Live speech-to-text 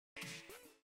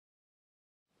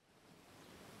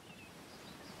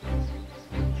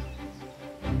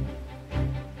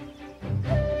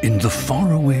In the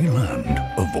faraway land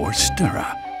of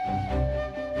Orstera,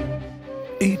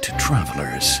 8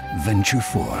 travelers venture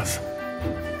forth.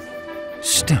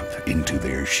 Step into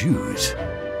their shoes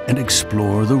and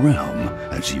explore the realm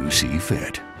as you see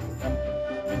fit.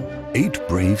 8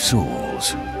 brave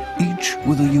souls, each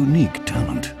with a unique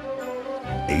talent.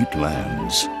 8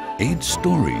 lands, 8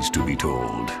 stories to be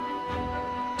told.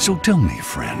 So tell me,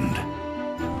 friend,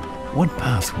 what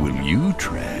path will you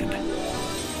tread?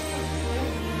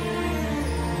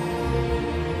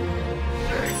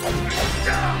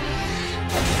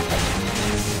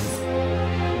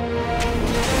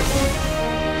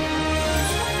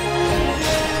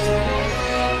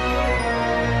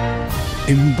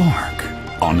 Embark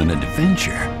on an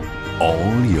adventure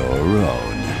all your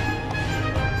own.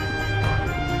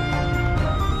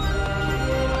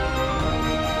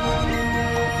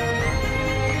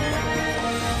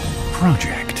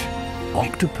 Project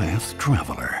Octopath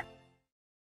Traveler.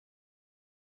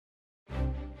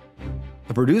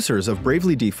 The producers of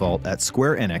Bravely Default at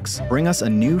Square Enix bring us a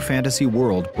new fantasy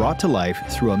world brought to life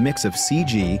through a mix of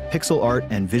CG, pixel art,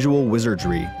 and visual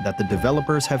wizardry that the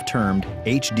developers have termed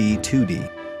HD 2D.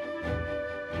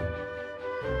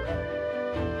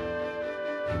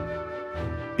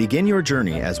 Begin your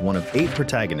journey as one of 8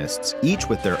 protagonists, each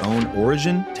with their own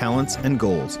origin, talents, and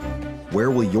goals.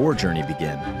 Where will your journey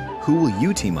begin? Who will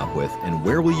you team up with, and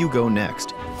where will you go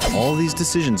next? All these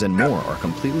decisions and more are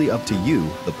completely up to you,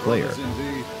 the player.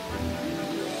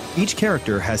 Each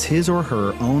character has his or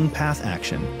her own path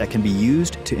action that can be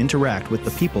used to interact with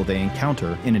the people they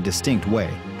encounter in a distinct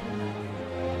way.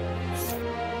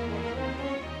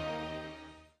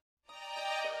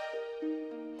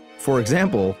 For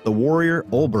example, the warrior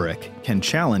Olberic can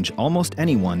challenge almost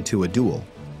anyone to a duel.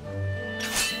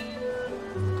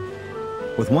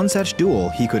 With one such duel,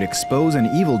 he could expose an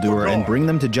evildoer and bring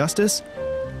them to justice,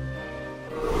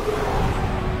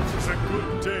 It's a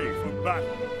good day for battle.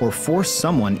 or force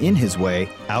someone in his way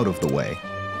out of the way.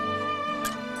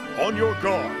 On your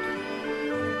guard.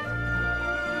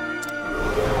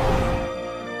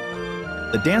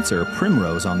 The dancer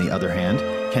Primrose, on the other hand,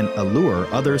 can allure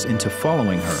others into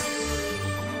following her.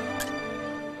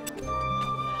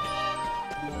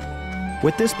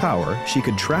 With this power, she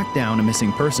could track down a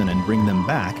missing person and bring them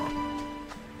back,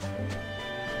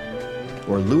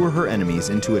 or lure her enemies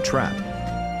into a trap.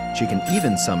 She can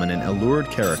even summon an allured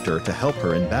character to help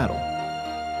her in battle.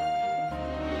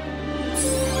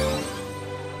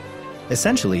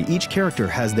 Essentially, each character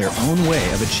has their own way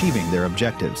of achieving their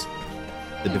objectives.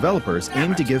 The developers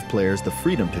aim to give players the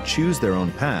freedom to choose their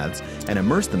own paths and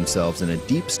immerse themselves in a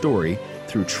deep story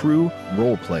through true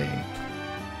role-playing.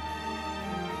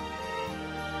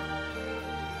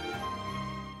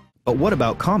 But what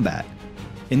about combat?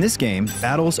 In this game,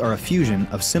 battles are a fusion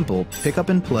of simple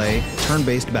pick-up-and-play,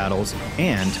 turn-based battles,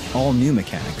 and all new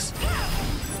mechanics.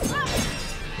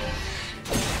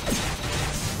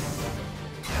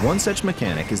 One such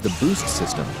mechanic is the boost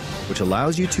system, which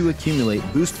allows you to accumulate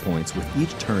boost points with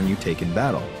each turn you take in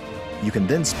battle. You can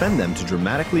then spend them to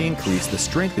dramatically increase the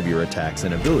strength of your attacks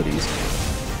and abilities,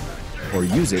 or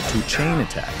use it to chain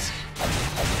attacks.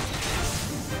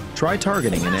 Try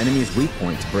targeting an enemy's weak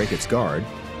point to break its guard,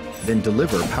 then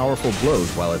deliver powerful blows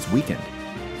while it's weakened.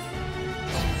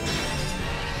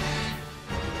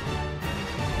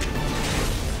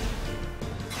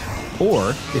 Or,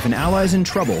 if an ally's in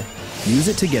trouble, use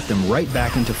it to get them right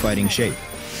back into fighting shape.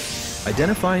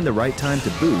 Identifying the right time to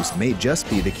boost may just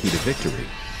be the key to victory.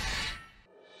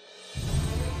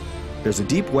 There's a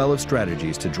deep well of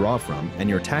strategies to draw from, and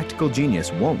your tactical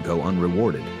genius won't go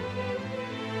unrewarded.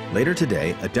 Later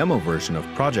today, a demo version of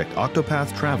Project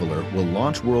Octopath Traveler will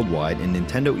launch worldwide in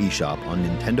Nintendo eShop on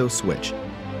Nintendo Switch.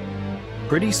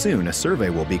 Pretty soon, a survey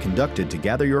will be conducted to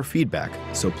gather your feedback,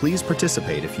 so please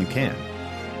participate if you can.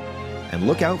 And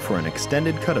look out for an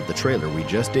extended cut of the trailer we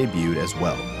just debuted as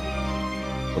well.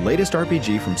 The latest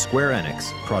RPG from Square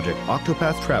Enix, Project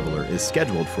Octopath Traveler, is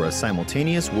scheduled for a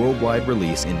simultaneous worldwide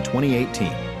release in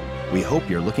 2018. We hope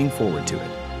you're looking forward to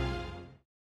it.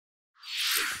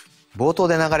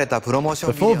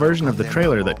 The full version of the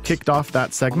trailer that kicked off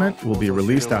that segment will be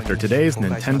released after today's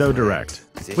Nintendo Direct.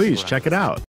 Please check it out.